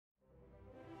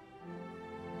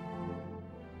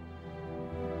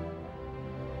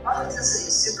authenticity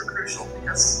is super crucial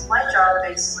because my job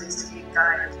basically is to be a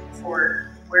guide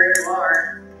for where you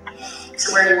are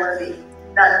to where you want to be.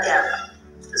 That gap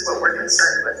is what we're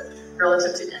concerned with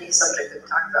relative to any subject that we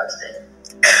talk about today.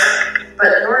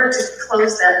 But in order to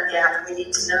close that gap, we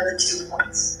need to know the 2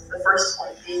 points. The first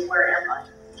point being, where am I?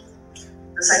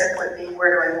 The second point being,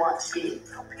 where do I want to be?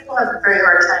 People have a very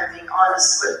hard time being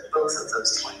honest with both of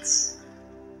those points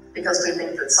because we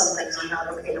think that some things are not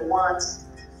okay to want,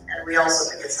 and we also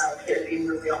think it's not okay to be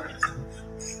who we are.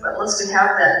 But unless we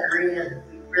have that ingredient,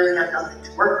 we really have nothing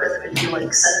to work with. It would be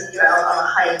like sending you out on a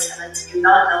hike and then you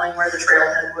not knowing where the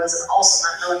trailhead was and also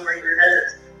not knowing where you're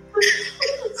headed.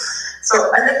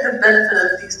 So I think the benefit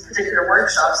of these particular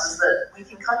workshops is that we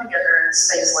can come together in a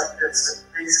space like this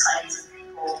with these kinds of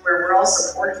people where we're all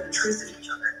supporting the truth of each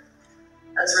other.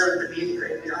 That's really the beauty,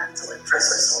 right? We don't have to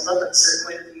dress ourselves up in a certain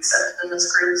way to be accepted in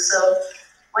this group. So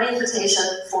my invitation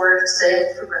for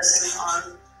today, progressing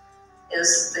on,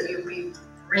 is that you be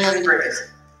really brave.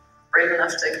 Brave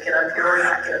enough to get up here or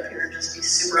not get up here and just be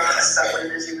super honest about what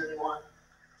it is you really want.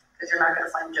 Because you're not going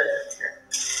to find judgment here.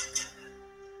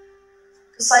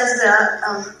 Besides that,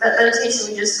 that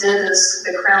meditation we just did is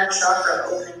the crown chakra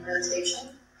opening meditation,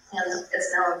 and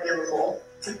it's now available.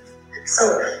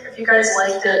 So if you guys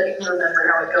liked it, you can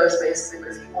remember how it goes basically,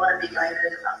 but if you want to be guided,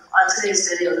 on today's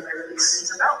video that I released,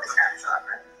 it's about the crown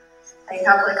chakra. I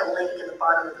have a link in the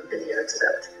bottom of the video to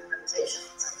that particular meditation.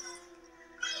 So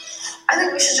I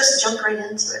think we should just jump right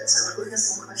into it. So who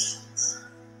has some questions?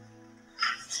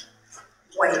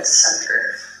 White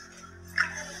center.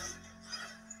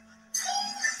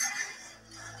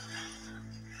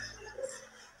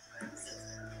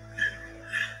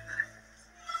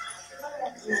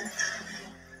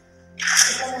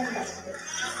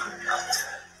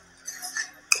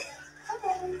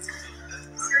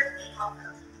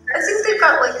 I think they've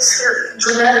got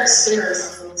dramatic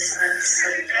stairs on those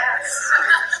sides.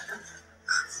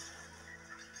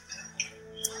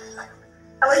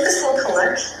 I like this little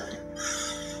collection.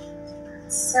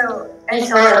 So I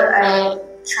feel like I'm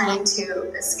trying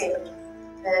to escape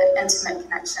the intimate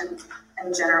connection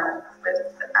in general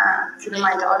with even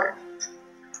my daughter.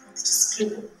 It's just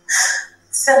people.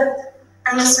 So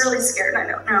I'm just really scared. I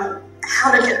don't know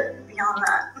how to get beyond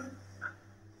that.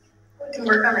 We can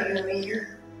work on it, you and me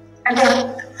here.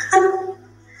 Okay.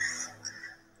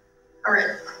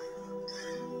 Alright.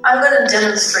 I'm going to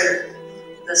demonstrate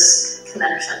this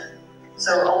connection.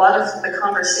 So a lot of the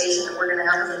conversation that we're going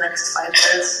to have in the next 5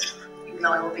 minutes, even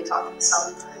though I will be talking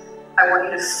some, I want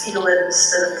you to feel it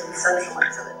instead of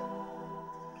conceptualize it.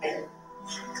 Okay?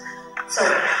 So,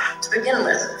 to begin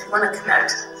with, if you want to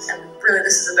connect, and really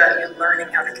this is about you learning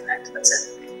how to connect, that's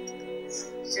it.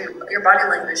 So your body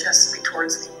language has to be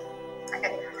towards me.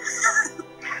 Okay?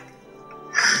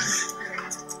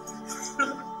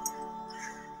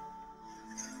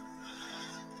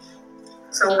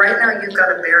 So right now you've got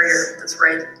a barrier that's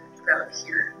right about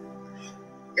here.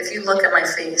 If you look at my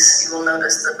face, you will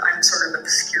notice that I'm sort of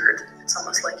obscured. It's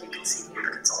almost like you can see me,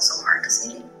 but it's also hard to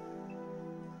see me.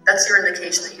 That's your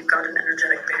indication that you've got an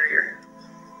energetic barrier.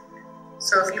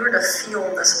 So if you were to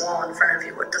feel this wall in front of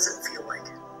you, what does it feel like?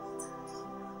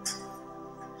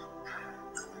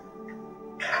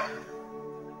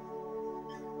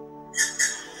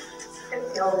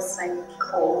 It feels like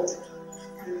cold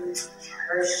and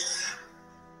harsh.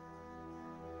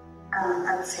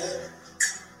 I would say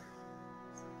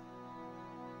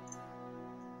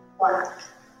black.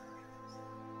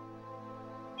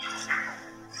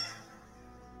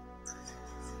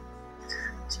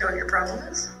 Do you know what your problem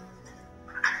is?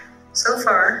 So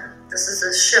far, this is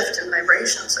a shift in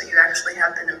vibration, so you actually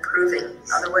have been improving.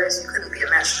 Otherwise, you couldn't be a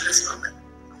match to this moment.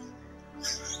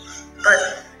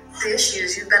 But the issue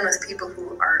is you've been with people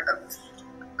who are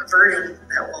averting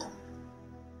that wall.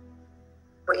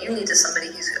 What you need is somebody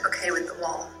who's okay with the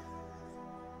wall.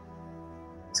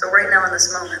 So right now in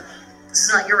this moment, this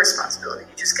is not your responsibility.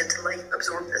 You just get to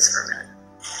absorb this for a minute.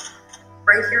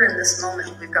 Right here in this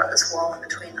moment, we've got this wall in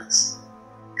between us,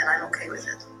 and I'm okay with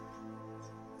it.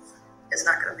 It's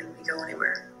not going to make me go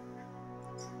anywhere.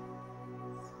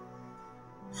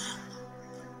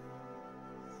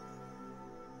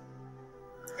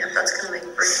 Yep, that's going to make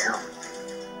me break down.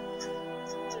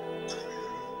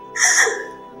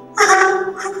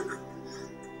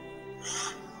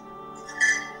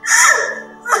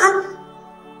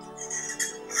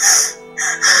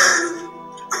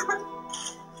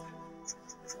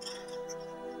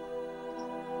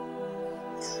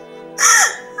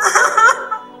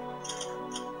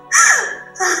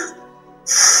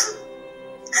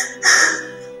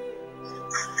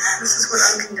 This is what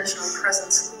unconditional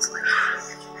presence looks like.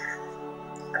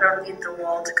 don't need the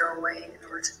wall to go away in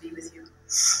order to be with you.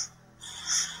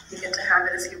 You get to have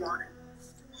it if you want it.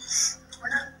 Or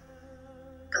not.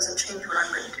 It doesn't change what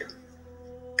I'm going to do.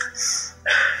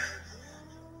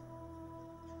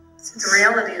 See, the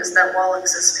reality is that wall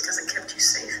exists because it kept you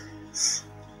safe.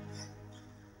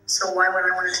 So why would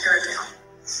I want to tear it down?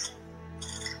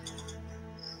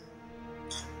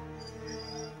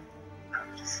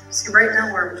 See, right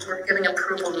now we're giving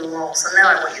approval to the wall, so now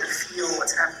I want you to feel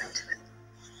what's happening to it.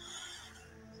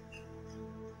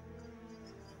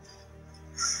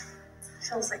 It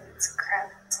feels like it's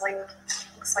crap.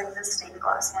 Looks like the stained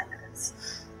glass windows.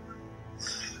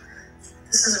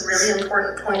 This is a really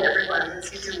important point, everyone.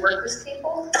 If you do work with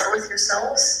people or with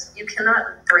yourselves, you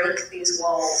cannot break these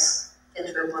walls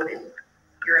into oblivion.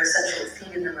 You're essentially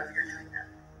feeding them if you're doing that.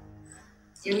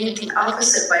 You need the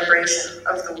opposite vibration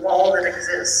of the wall that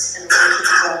exists in order to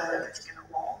dissolve that particular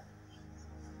wall.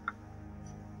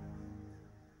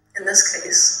 In this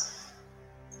case,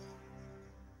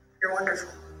 you're wonderful.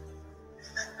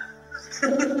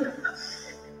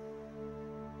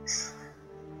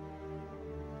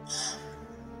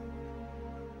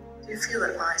 Do you feel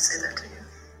it when I say that to you?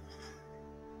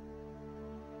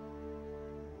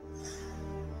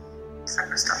 It's not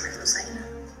going to stop me from saying it.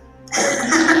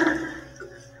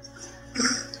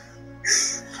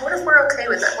 What if we're okay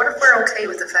with that? What if we're okay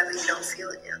with the fact that you don't feel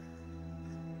it yet?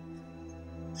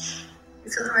 You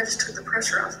feel how I just took the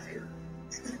pressure off of you?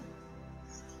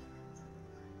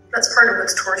 That's part of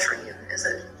what's torturing you, is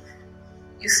that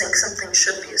you think something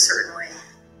should be a certain way.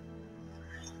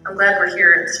 I'm glad we're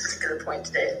here at this particular point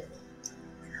today.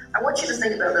 I want you to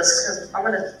think about this because I'm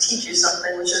going to teach you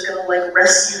something which is going to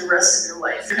rescue the rest of your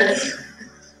life.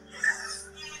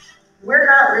 We're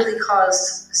not really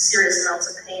caused serious amounts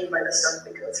of pain by the stuff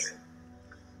we go through.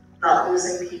 Not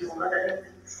losing people, not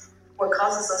anything. What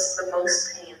causes us the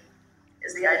most pain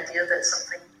is the idea that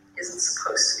something isn't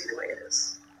supposed to be the way it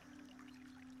is.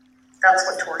 That's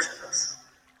what tortures us.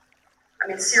 I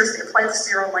mean, seriously, apply this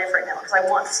to your own life right now, because I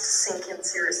want this to sink in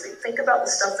seriously. Think about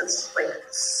the stuff that's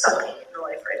sucking in your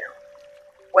life right now.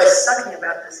 What's sucking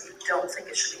about it is you don't think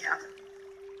it should be happening.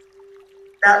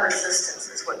 That resistance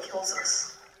is what kills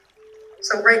us.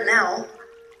 So right now,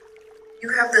 you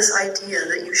have this idea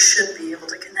that you should be able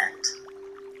to connect.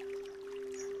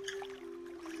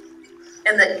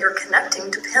 And that your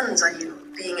connecting depends on you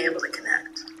being able to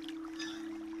connect.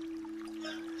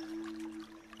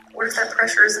 What if that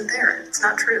pressure isn't there? It's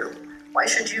not true. Why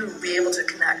should you be able to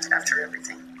connect after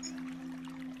everything?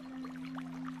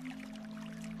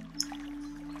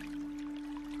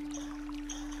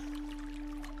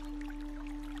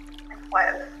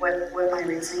 What my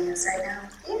reasoning is right now?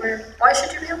 Yeah. Why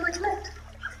should you be able to connect?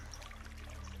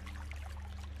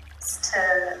 It's to...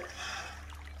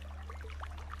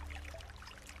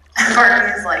 Part of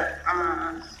me is like, I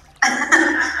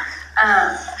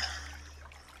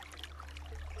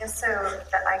guess so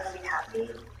that I can be happy,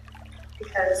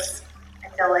 because I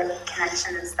feel like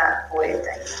connection is that void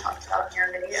that you talked about in your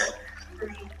video for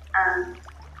me.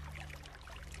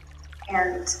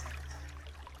 And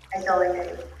I feel like I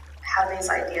have these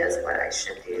ideas of what I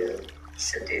should do.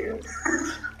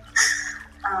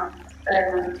 But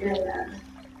I'm not doing them.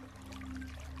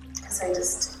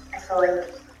 Because I feel like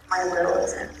my will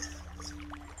isn't.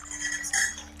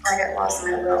 I get lost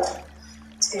in my will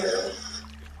to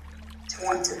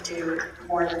want to do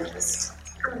more than just.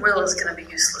 Your will is going to be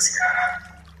useless here.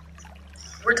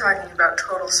 We're talking about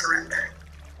total surrender.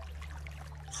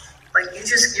 Like,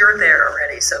 you're there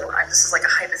already, so this is like a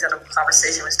hypothetical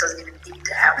conversation which doesn't even need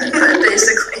to happen, but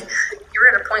basically, you're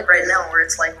at a point right now where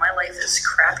it's like, my life is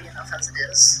crappy enough as it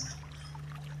is,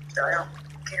 that I don't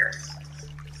care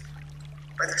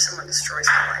whether someone destroys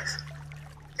my life,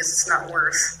 because it's not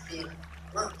worth being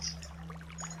loved.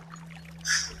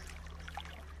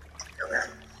 Feel that?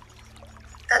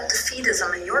 That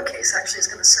defeatism in your case actually is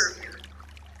going to serve you.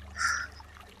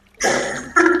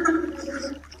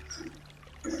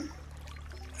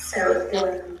 So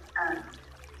feeling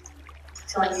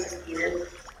defeated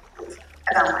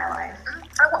about my life.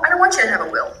 I don't want you to have a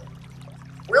will.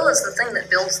 Will is the thing that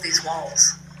builds these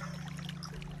walls.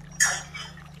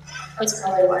 That's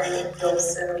probably why it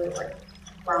feels so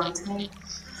wrong to me.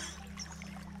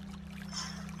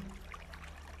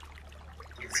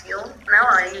 You feel?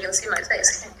 Now you can see my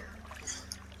face, can't you?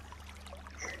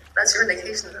 That's your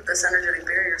indication that this energetic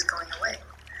barrier is going away.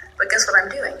 But guess what I'm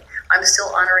doing? I'm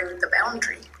still honoring the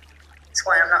boundary. That's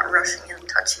why I'm not rushing in and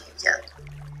touching you yet.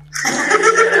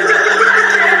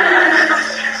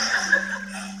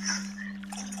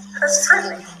 That's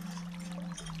threatening.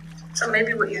 So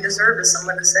maybe what you deserve is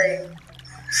someone to say,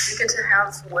 you get to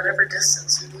have whatever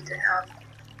distance you need to have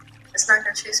It's not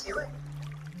going to chase me away.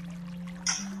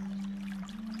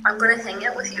 I'm going to hang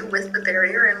out with you with the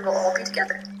barrier and we'll all be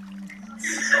together.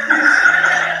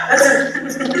 That's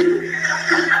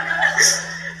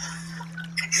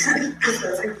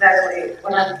exactly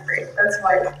what I'm afraid. That's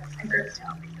why I break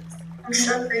down, because I'm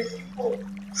so afraid people,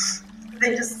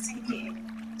 they just see me.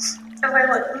 If I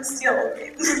let them steal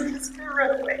me, they're just gonna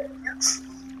run away.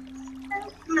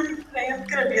 And I am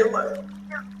gonna be alone.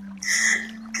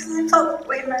 Because I felt the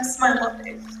way messed my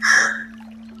life.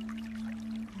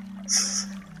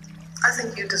 I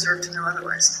think you deserve to know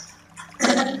otherwise.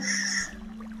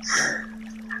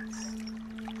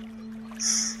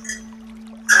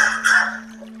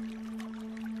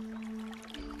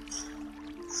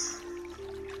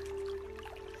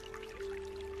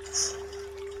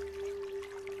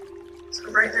 So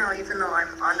right now, even though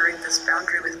I'm honoring this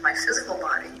boundary with my physical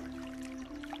body,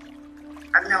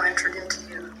 I've now entered into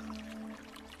you.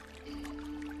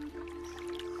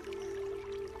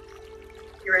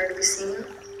 You ready to be seen?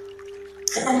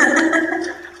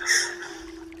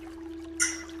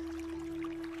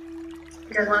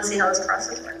 You guys want to see how this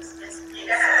process works?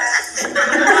 Yes.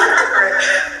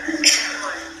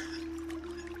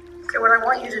 Okay, what I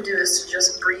want you to do is to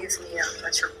just breathe me in.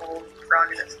 That's your whole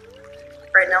prerogative.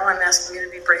 Right now, I'm asking you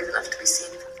to be brave enough to be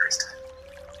seen for the first time.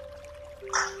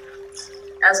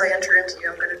 As I enter into you,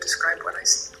 I'm going to describe what I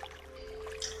see.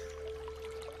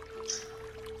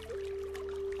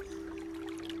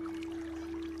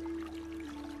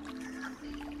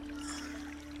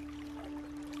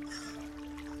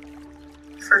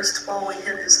 First wall we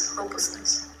hit is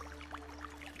hopelessness.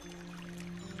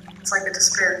 It's like a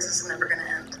despair. This is never going to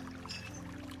end.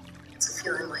 It's a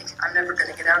feeling like I'm never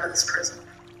going to get out of this prison.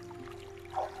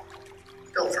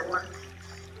 Built for one.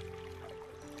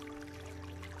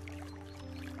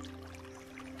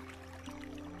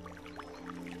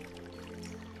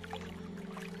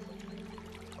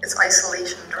 It's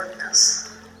isolation, darkness.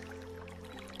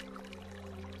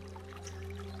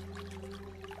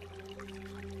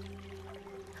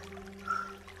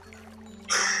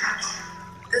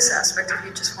 This aspect of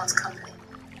you just wants company.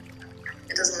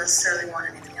 It doesn't necessarily want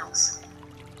anything else.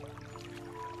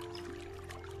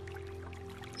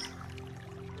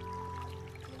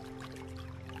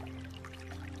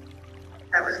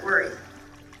 That was worry.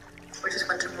 We just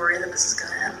went to worry that this is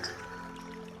going to end.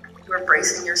 You are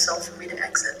bracing yourself for me to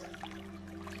exit.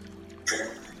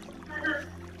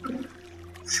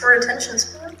 Short attention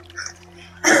span.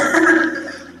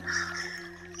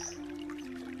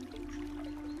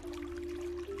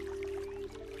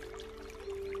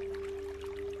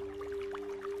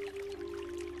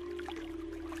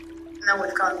 Now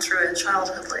we've gone through a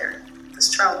childhood layer. This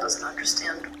child doesn't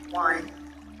understand why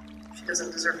she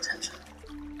doesn't deserve attention.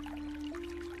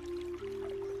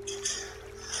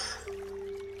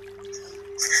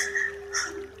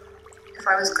 If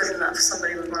I was good enough,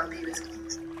 somebody would want to be with me.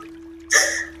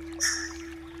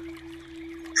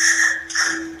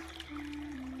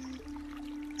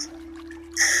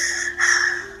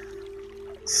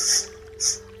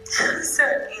 So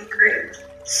angry.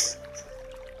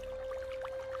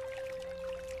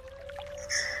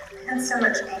 I had so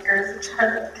much anger as a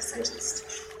child because I just,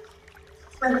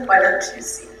 like, why don't you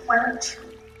see? Why don't you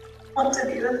want to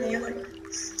be with me? Like,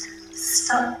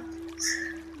 stop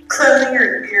closing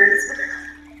your ears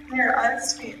and your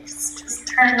eyes to me. Just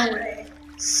turn away.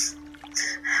 It's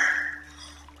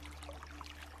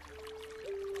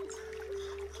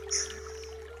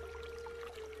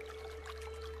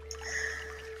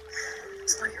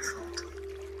not your fault.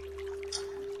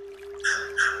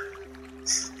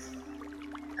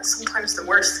 That's sometimes the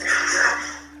worst thing to do.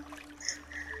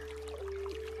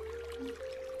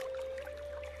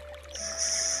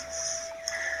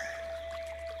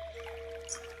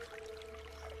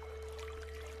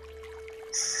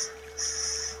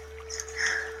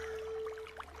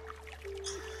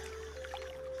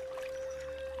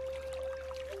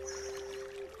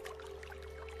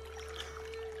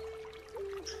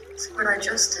 So what I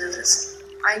just did is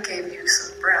I gave you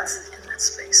some breath in that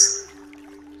space.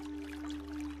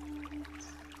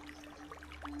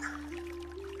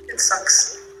 It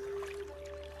sucks,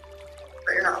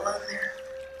 but you're not alone there.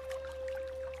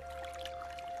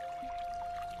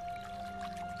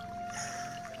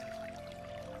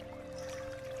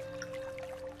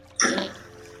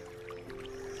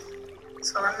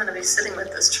 So I'm going to be sitting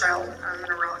with this child and I'm going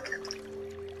to rock it.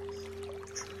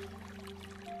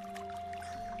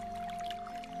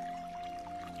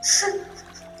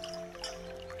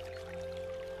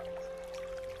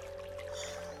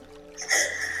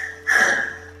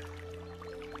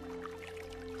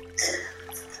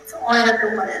 That's all I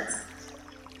ever wanted.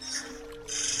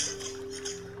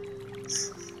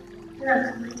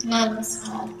 You're not this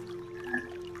small.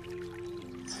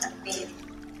 Neat.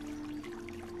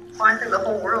 Well, I think the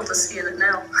whole world is seeing it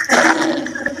now.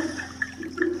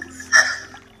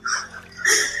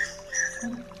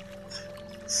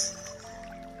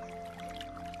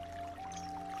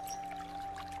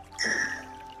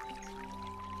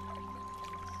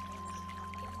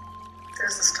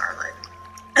 There's the starlight.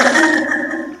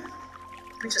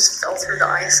 We just fell through the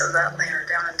ice of that layer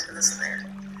down into this layer.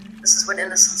 This is what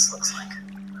innocence looks like.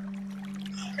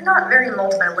 You're not very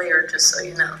multi-layered, just so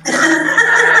you know.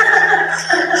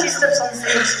 She steps on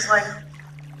stage, she's like,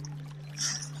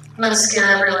 I'm gonna scare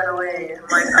everyone away. I'm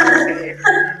like, okay. Do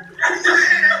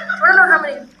you wanna know how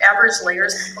many average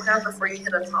layers people have before you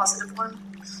hit a positive one?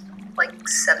 Like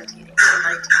 17, 18,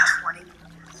 19, 20.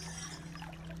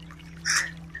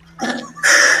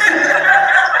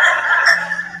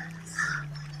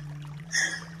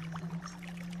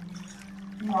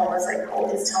 Mom was like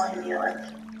always telling me like,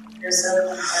 you're so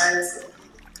complex.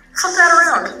 Flip that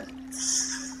around.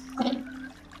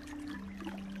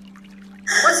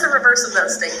 What's the reverse of that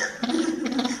statement?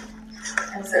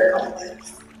 I'm so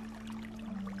complex.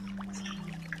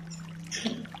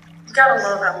 You gotta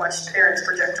love how much parents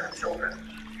project on children.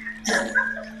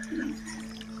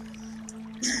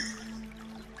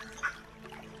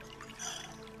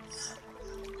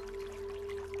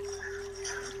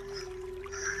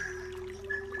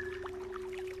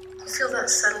 You feel that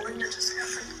settling that just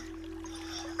happened?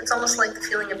 It's almost like the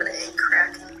feeling of an egg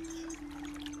cracking.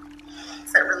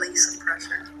 It's that release of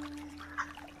pressure.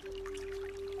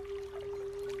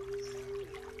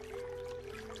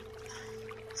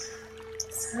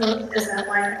 So is that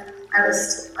why I was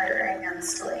still firing? I'm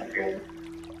still angry.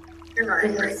 You're not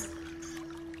angry.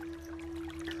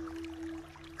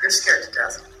 You're scared to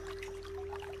death.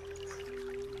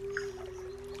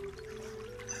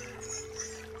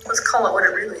 Let's call it what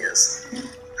it really is.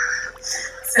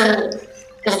 So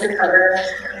is the cover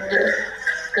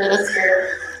really scared?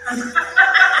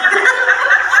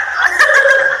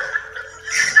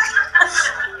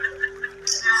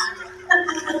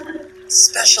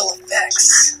 Special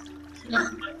effects.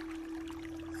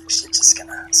 She's just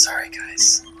gonna. Sorry,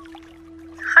 guys.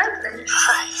 Hi there.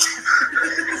 Hi.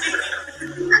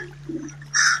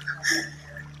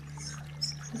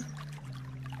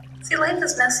 See, life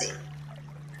is messy.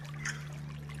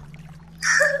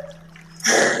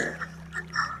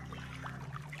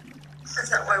 Is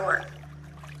that why what?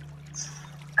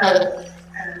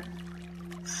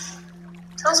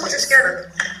 Tell us what you're scared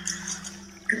of.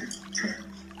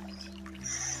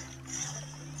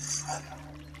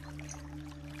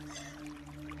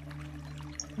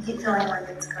 I keep feeling like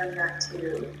it's going back to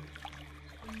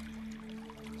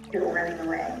people running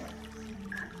away.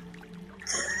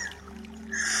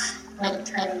 Like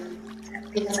trying,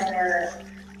 because I know that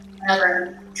whenever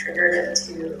I'm triggered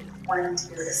into wanting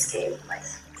to escape, like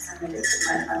somebody took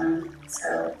my phone,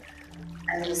 so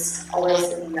I'm just always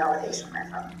getting validation on my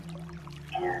phone.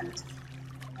 And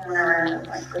whenever I'm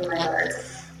like with my daughter,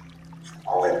 it's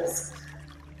always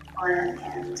on it,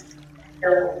 and I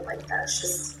feel like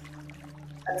that's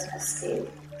an escape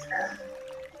to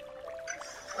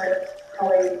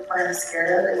probably what I'm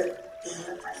scared of is being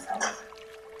with myself.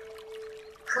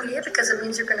 Well, yeah, because it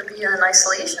means you're going to be in an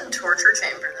isolation torture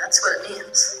chamber. That's what it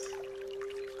means.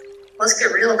 Let's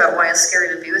get real about why it's scary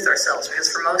to be with ourselves, because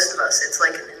for most of us, it's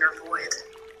like an inner void.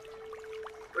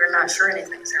 We're not sure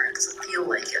anything's there. It doesn't feel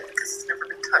like it, because it's never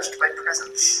been touched by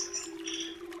presence.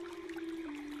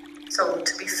 So,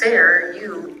 to be fair,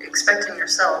 you expecting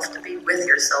yourself to be with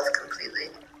yourself completely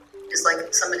is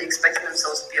like somebody expecting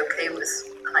themselves to be okay with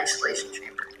an isolation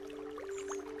chamber.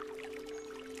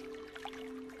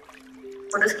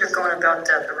 What if you're going about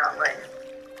death the wrong way?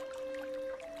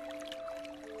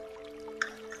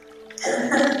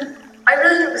 I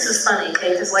really think this is funny,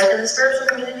 okay? Because like in the spiritual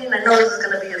community, and I know this is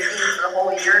going to be a theme for the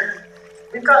whole year,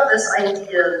 we've got this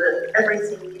idea that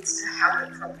everything needs to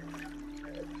happen from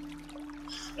within.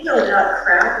 You know, not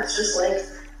crap. It's just like,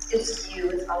 it's you.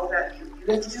 It's all about you.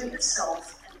 You have to do it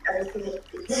yourself, and everything that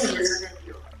you need is within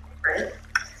you, right?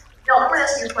 Now, I'm going to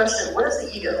ask you a question. What is the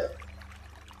ego?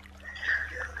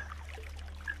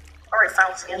 All right, fine,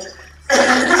 what's the answer?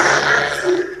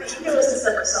 The ego is the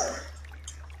separate self.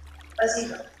 That's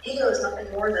ego. Ego is nothing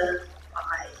more than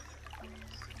I.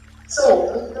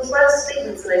 So, those last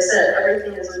statements that I said,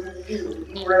 everything is within you.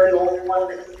 You are the only one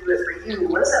that can do it for you.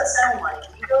 What does that sound like?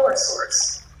 Ego or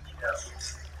source? Ego.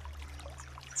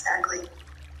 Exactly.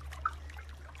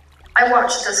 I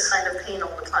watch this kind of pain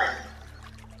all the time.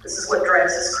 This is what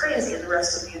drives us crazy in the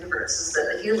rest of the universe, is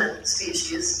that the human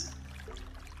species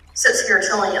sits here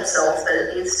telling itself that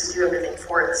it needs to do everything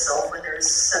for itself when there's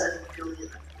 7 billion.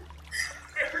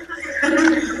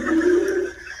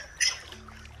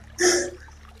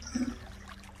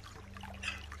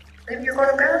 Maybe you're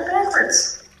going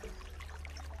backwards.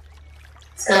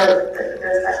 So it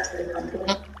goes back to the company.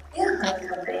 Yeah. The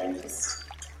company just.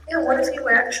 Yeah, what if you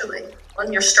actually,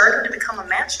 when you're starting to become a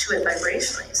match to it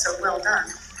vibrationally, so well done,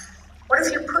 what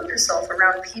if you put yourself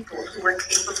around people who were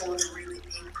capable of really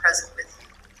being present with you?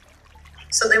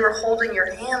 So they were holding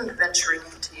your hand venturing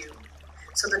into you,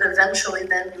 so that eventually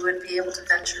then you would be able to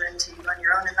venture into you on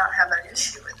your own and not have an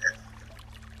issue with it.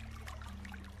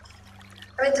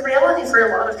 I mean, the reality for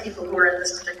a lot of people who are in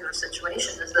this particular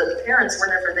situation is that the parents were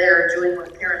never there doing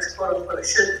what parents, quote unquote,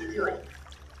 should be doing.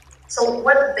 So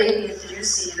what baby did you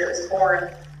see that was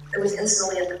born that was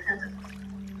instantly independent?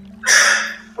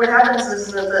 What happens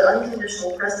is that the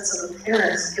unconditional presence of the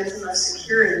parents gives enough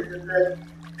security that the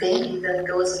baby then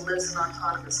goes and lives an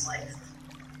autonomous life.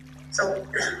 So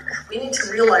we need to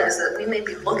realize that we may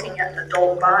be looking at an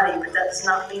adult body, but that does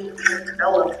not mean that we have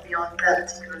developed beyond that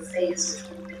particular phase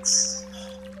which we missed.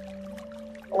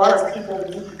 A lot of people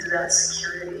need that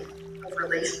security of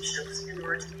relationships in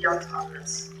order to be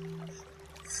autonomous.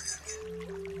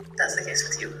 That's the case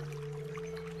with you.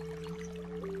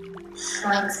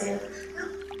 Trying to.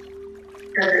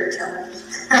 You're a great challenge.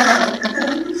 I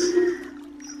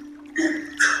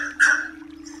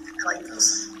like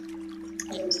those.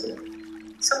 Me too.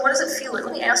 So what does it feel like?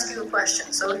 Let me ask you a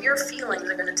question. So if your feelings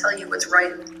are going to tell you what's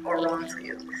right or wrong for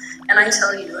you, and I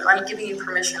tell you, I'm giving you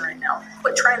permission right now,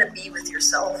 quit trying to be with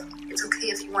yourself. It's okay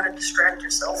if you want to distract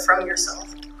yourself from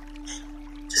yourself.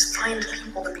 Just find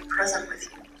people to be present with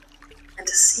you and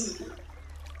to see you.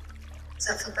 Does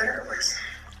that feel better or worse?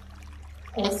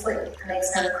 It's like, it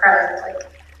makes them cry, like,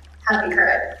 happy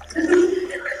cry.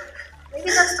 Maybe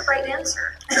that's the right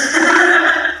answer.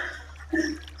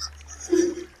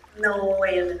 No,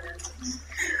 wait a minute.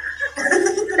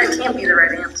 That can't be the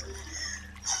right answer.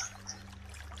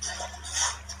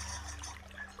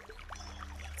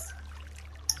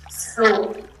 So,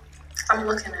 I'm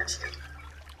looking at you.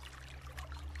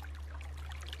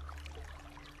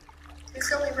 Do you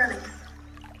feel me running?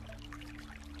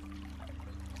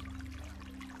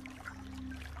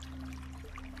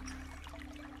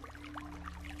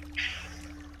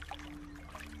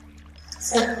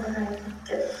 so when I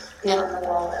get beyond the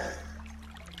wall and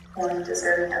wanting to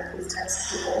start to have these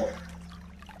types of people,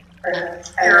 or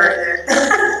You're right there.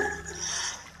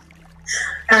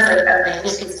 I was like, oh, maybe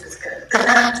she's just good.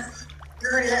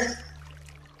 You're right there.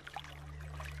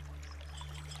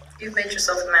 You've made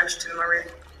yourself a match to him already.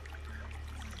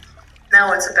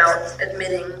 Now it's about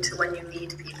admitting to when you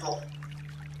need people.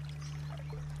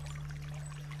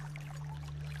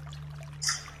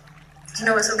 You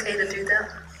know it's okay to do that?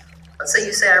 Let's say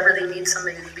you say, I really need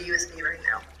somebody to be with me right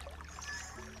now.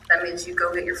 That means you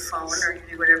go get your phone or you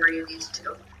do whatever you need to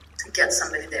do to get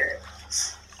somebody there.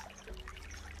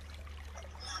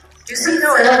 Do you see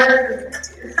how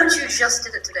but you just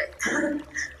did it today?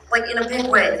 Like in a big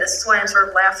way. This is why I'm sort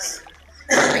of laughing.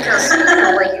 Because,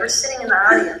 like you were sitting in the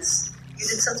audience, you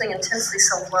did something intensely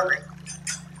self-loving.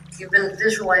 You've been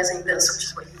visualizing this, which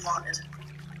is what you wanted.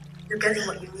 You're getting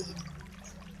what you need.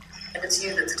 And it's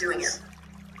you that's doing it.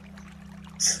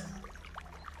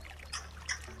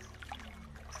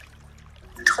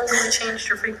 You totally changed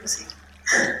your frequency.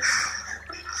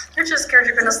 You're just scared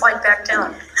you're going to slide back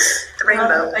down the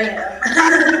rainbow. I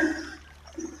am.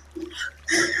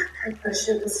 Oh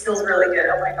shit, this feels really good.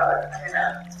 Oh my god, I'm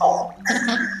gonna fall.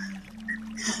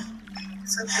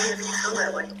 It's okay if you feel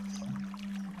that way.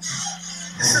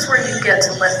 This is where you get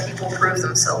to let people prove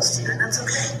themselves to you, and that's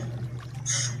okay.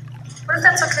 What if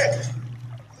that's okay?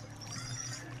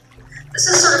 This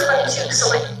is sort of funny too, so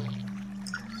like,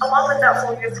 along with that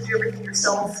whole you have to do everything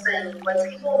yourself thing, when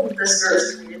people in this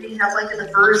nurse community have like an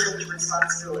aversion to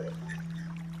responsibility,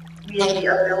 meaning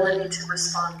the ability to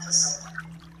respond to someone,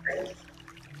 right?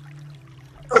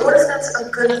 But what if that's a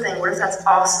good thing? What if that's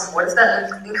awesome? What if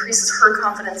that increases her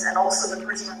confidence and also the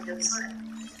person on the other side?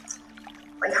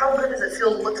 Like, how good does it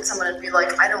feel to look at someone and be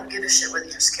like, I don't give a shit whether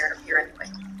you're scared of here anyway?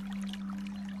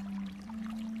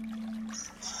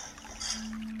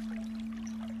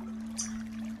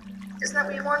 Isn't that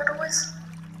what you wanted always?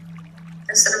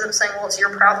 Instead of them saying, well, it's your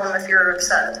problem if you're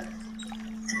upset.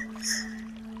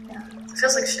 Yeah. It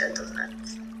feels like shit, doesn't it?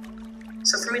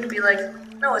 So for me to be like,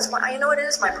 no, it's my, you know, it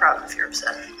is my problem if you're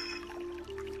upset.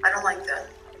 I don't like that.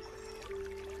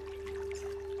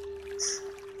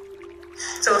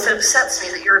 So if it upsets me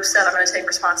that you're upset, I'm going to take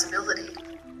responsibility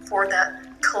for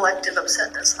that collective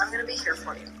upsetness. I'm going to be here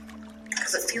for you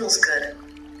because it feels good.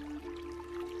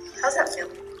 How's that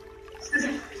feel?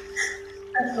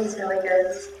 That feels really good.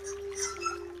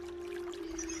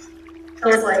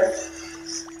 Feels like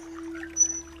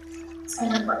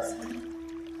someone loves me.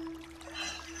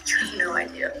 You have no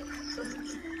idea.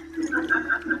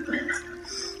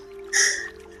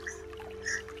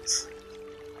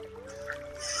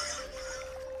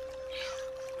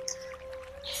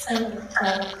 So, I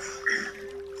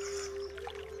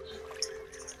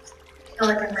feel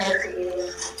like I'm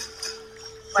recreating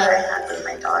what I had with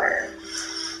my daughter.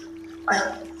 But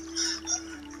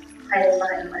I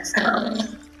define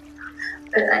myself.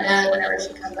 But I know whenever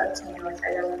she comes up to me, like I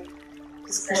don't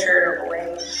just push her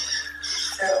away.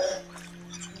 So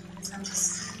I'm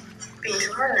just being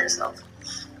too hard on yourself.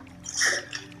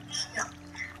 Yeah.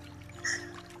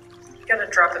 You gotta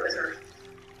drop it with her.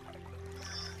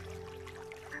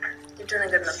 You're doing a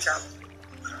good enough job.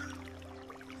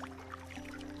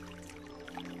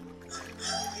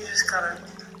 You just gotta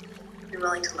be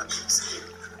willing to let people see you.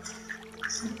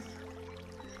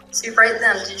 See, right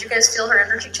then, did you guys feel her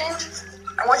energy change?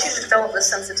 I want you to develop this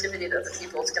sensitivity to other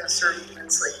people. It's going to serve you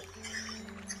immensely.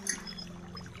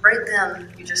 Right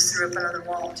then, you just threw up another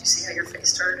wall. Do you see how your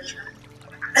face started to turn?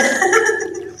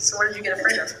 So what did you get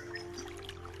afraid of?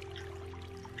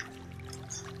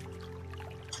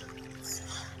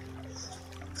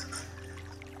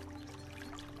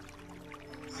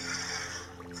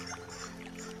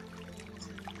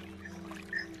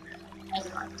 I'm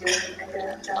not doing a good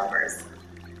enough job or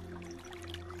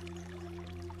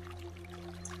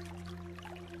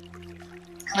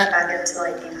I went back into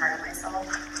like being hard on myself.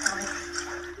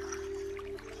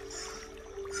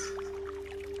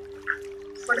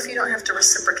 What if you don't have to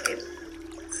reciprocate?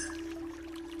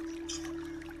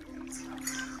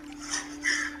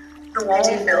 The wall, I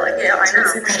do feel like yeah, I know.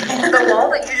 The wall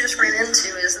that you just ran into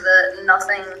is that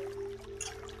nothing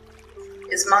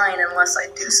is mine unless I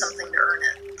do something to earn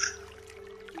it.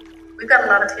 We've got a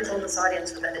lot of people in this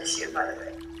audience with that issue, by the way.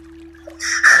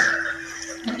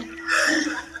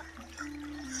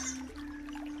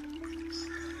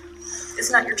 It's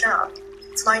not your job.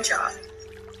 It's my job.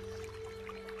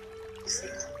 You see?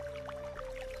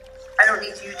 I don't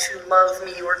need you to love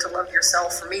me or to love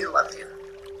yourself for me to love you.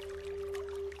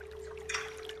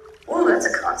 Ooh, that's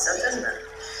a concept, isn't it?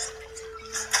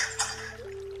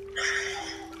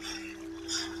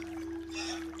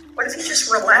 What if you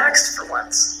just relaxed for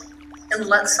once and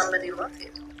let somebody love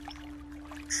you?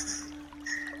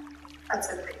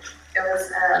 That's a big. It was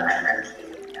my friend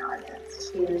Katie in the audience.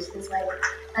 She was like,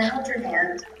 "I held your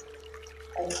hand."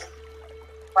 Like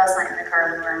last night in the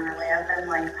car, we were on our way up, and I'm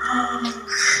like,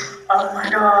 "Oh my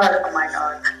god, oh my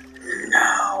god,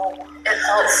 no!" It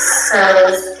felt so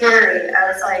scary. I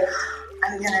was like,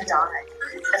 "I'm gonna die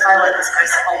if I let this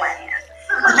person hold my hand."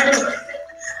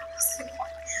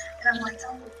 And I'm like,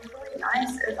 "Oh, it'd be really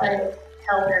nice if I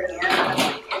held her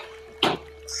hand."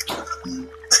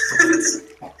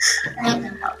 I don't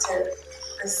know how to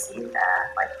receive that,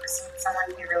 like receive someone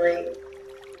who really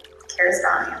cares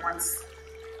about me and wants,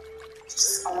 it's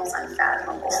just almost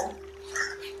unfathomable.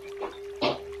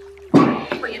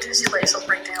 What you do is you let yourself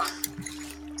break down.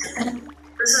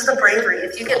 This is the bravery.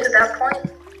 If you get to that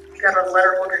point, you gotta let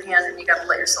her hold your hand and you gotta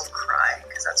let yourself cry,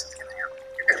 because that's what's gonna happen.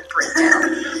 You're gonna break down.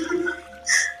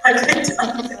 I couldn't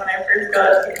tell you when I first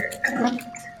got here.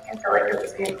 I feel like it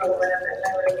was the equivalent of it. I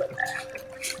would have let that happen.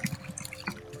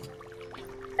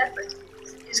 Exactly.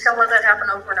 You just gotta let that happen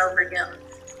over and over again.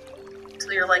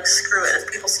 Until you're like, screw it.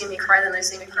 If people see me cry, then they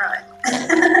see me cry.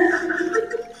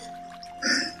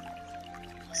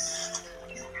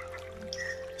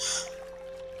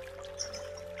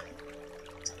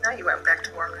 Now you went back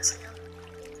to warmness again.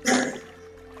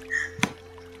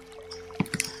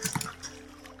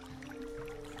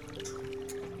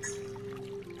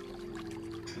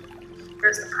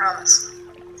 Here's the promise.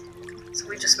 So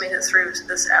we just made it through to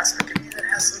this aspect of you that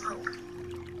has some hope.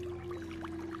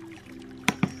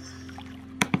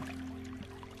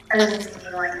 I was just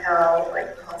thinking like how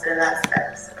like positive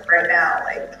aspects of right now,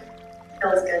 like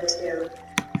feels good to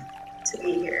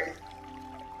be here.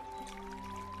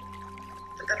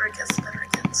 The better it gets, the better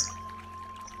it gets.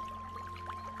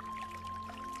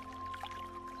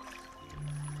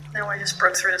 Now I just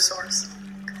broke through to source.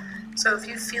 So if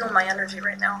you feel my energy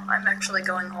right now, I'm actually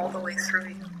going all the way through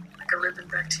you, like a ribbon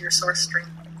back to your source stream.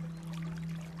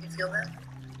 You feel that?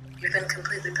 You've been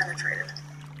completely penetrated.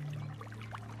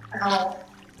 Wow.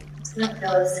 It doesn't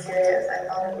feel as scary as I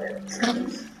thought it would.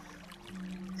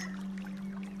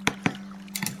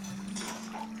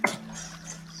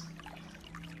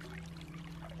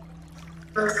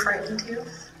 Really frightened you?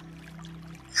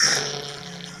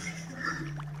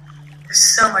 There's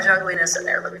so much ugliness in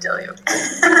there, let me tell you.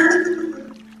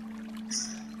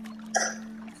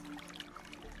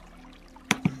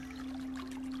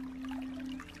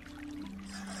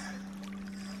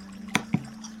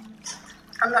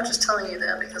 I'm not just telling you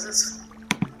that because it's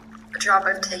a job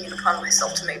I've taken upon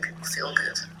myself to make people feel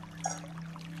good.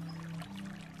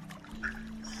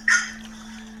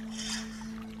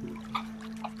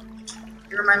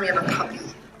 You remind me of a puppy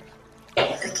in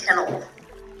a kennel.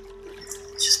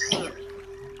 It's just pain.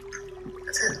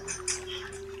 That's it.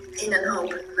 Pain and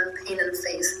hope, and then pain and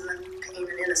faith, and then pain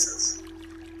and innocence.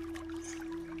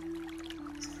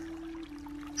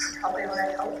 Probably what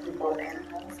I help people with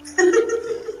animals.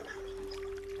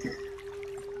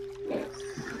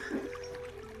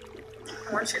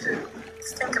 I want you to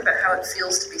think about how it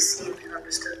feels to be seen and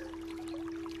understood.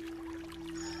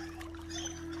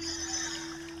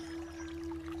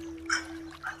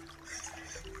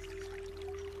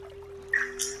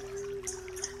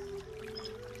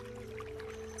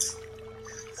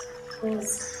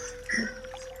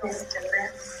 Feels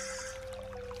different.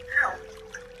 How?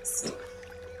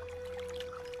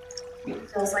 It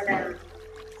feels like I'm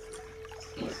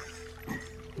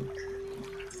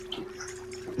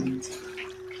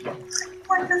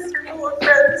like a circle of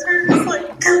friends who are just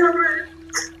like covered.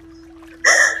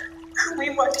 We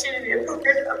want you to be a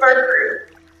part of our group.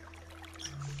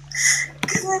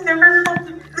 Because I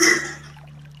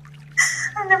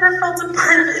never felt a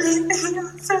part of anything.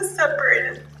 I'm so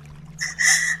separated.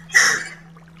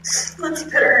 Let's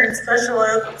put her in special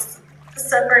oaths to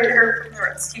separate her from the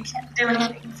rest. You can't do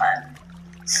anything fun.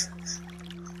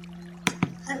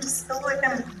 I just feel like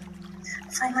I'm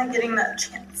finally getting that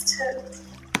chance to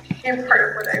be a part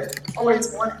of what I've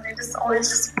always wanted. I just always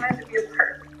just wanted to be a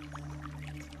part.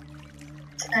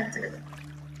 Connected.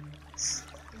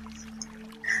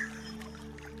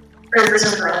 Rivers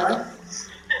umbrella.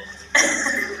 I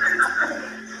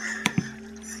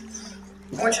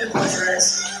want you to close your eyes.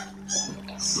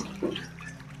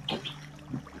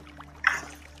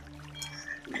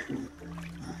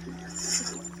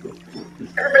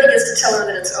 Everybody gets to tell her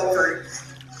that it's over.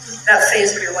 That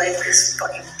phase of your life is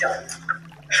fucking done.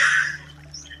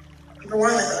 You go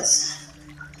on with us.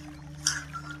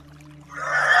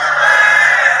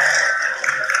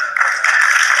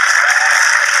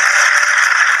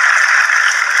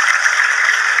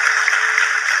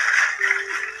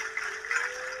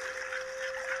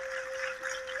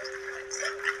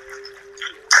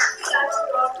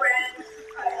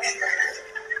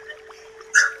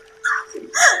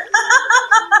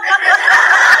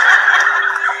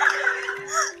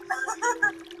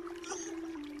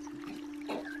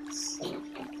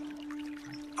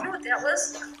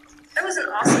 That was an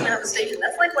awesome manifestation.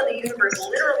 That's like when the universe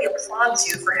literally applauds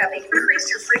you for having increased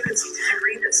your frequency to the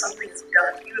degree that something is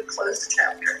done. You have closed a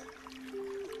chapter.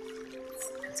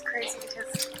 It's crazy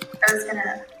because I was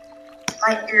gonna,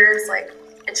 my ears, like,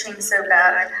 itching so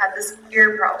bad. I've had this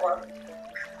ear problem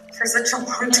for such a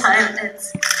long time.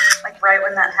 It's like right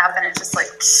when that happened, it's just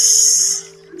like,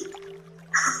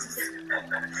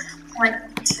 like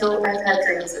Teal, I've had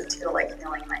dreams of Teal like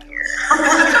feeling my ear.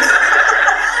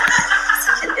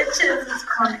 It itches, it's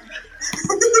chronic.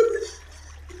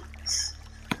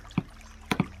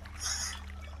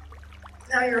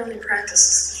 Now your only practice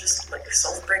is to just let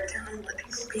yourself break down and let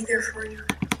people be there for you.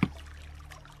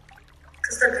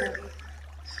 Because they're gonna be.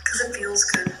 Because it feels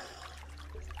good.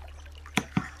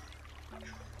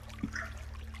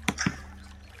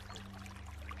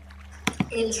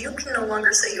 And you can no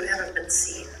longer say you haven't been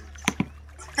seen.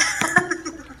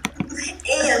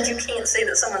 And you can't say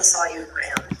that someone saw you and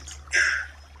ran.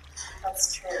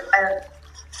 That's true. I'm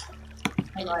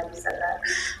glad you said that.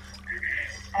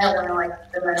 I had one of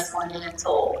like the most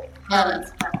monumental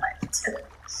moments of my life too.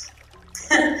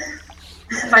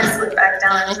 If I slip back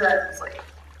down into that, it's like,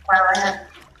 wow, I had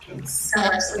so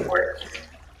much support.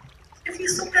 If you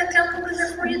slip back down, we'll be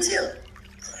there for you too.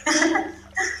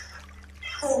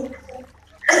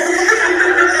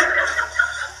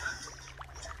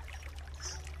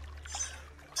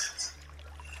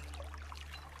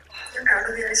 You're out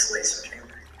of the isolation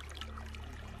chamber.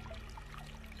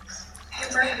 You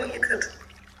learned what you could.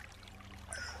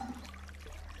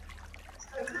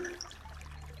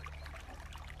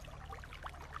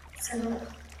 So,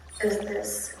 is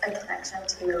this a connection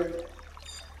to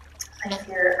my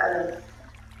fear of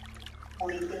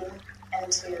leaping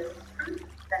into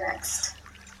the next?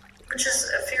 Which is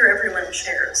a fear everyone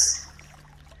shares.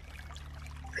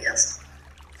 But yes.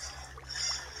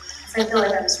 So I feel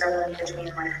like I'm struggling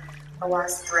between like the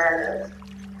last thread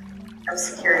of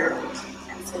security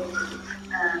and safety.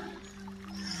 And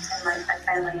like I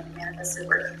finally manifested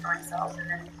working for myself, and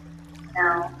then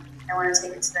now I want to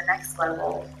take it to the next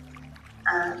level.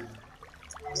 I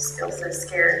just feel so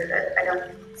scared that I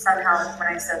don't, somehow when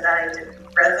I said that I didn't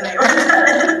resonate with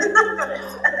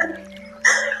that.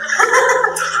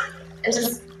 it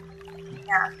just,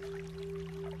 yeah.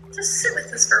 Just sit with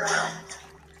this for a while.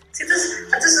 See, this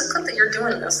is good that you're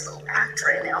doing this little act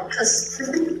right now, because this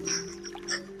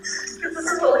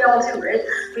is what we all do, right?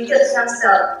 We get past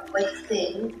that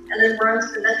thing, and then we're on to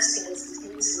the next thing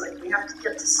instantaneously. We have to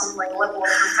get to some level of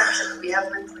perfection that we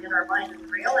have mentally in our mind. And the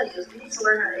reality is, we need to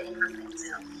learn how to anchor things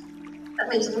in. That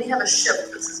means when we have a ship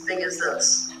that's as big as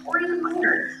this, or even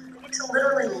minor, we need to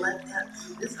literally let that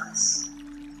be with us.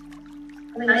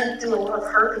 I mean, I do a lot of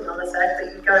harping on the fact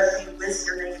that you've got to be with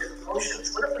your negative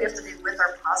emotions. What if we have to be with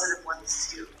our positive ones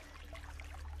too?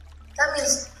 That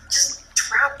means just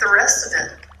drop the rest of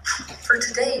it. For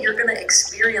today, you're going to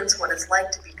experience what it's like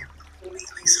to be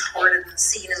completely supported and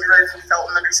seen and heard and felt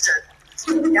and understood.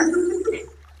 Yeah?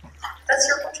 That's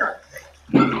your whole job today.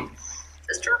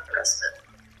 Just drop the rest of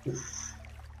it.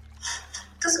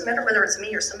 It doesn't matter whether it's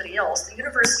me or somebody else. The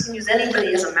universe can use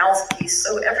anybody as a mouthpiece,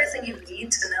 so everything you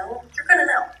need to know, you're going to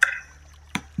know.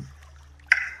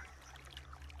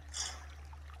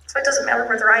 So it doesn't matter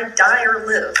whether I die or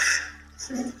live.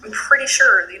 I'm pretty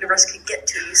sure the universe can get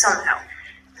to you somehow.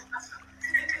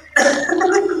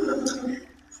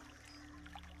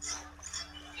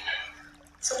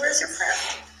 So where's your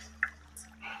friend?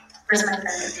 Where's my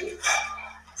friend? Katie.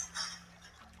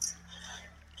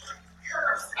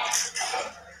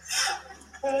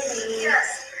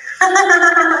 Yes.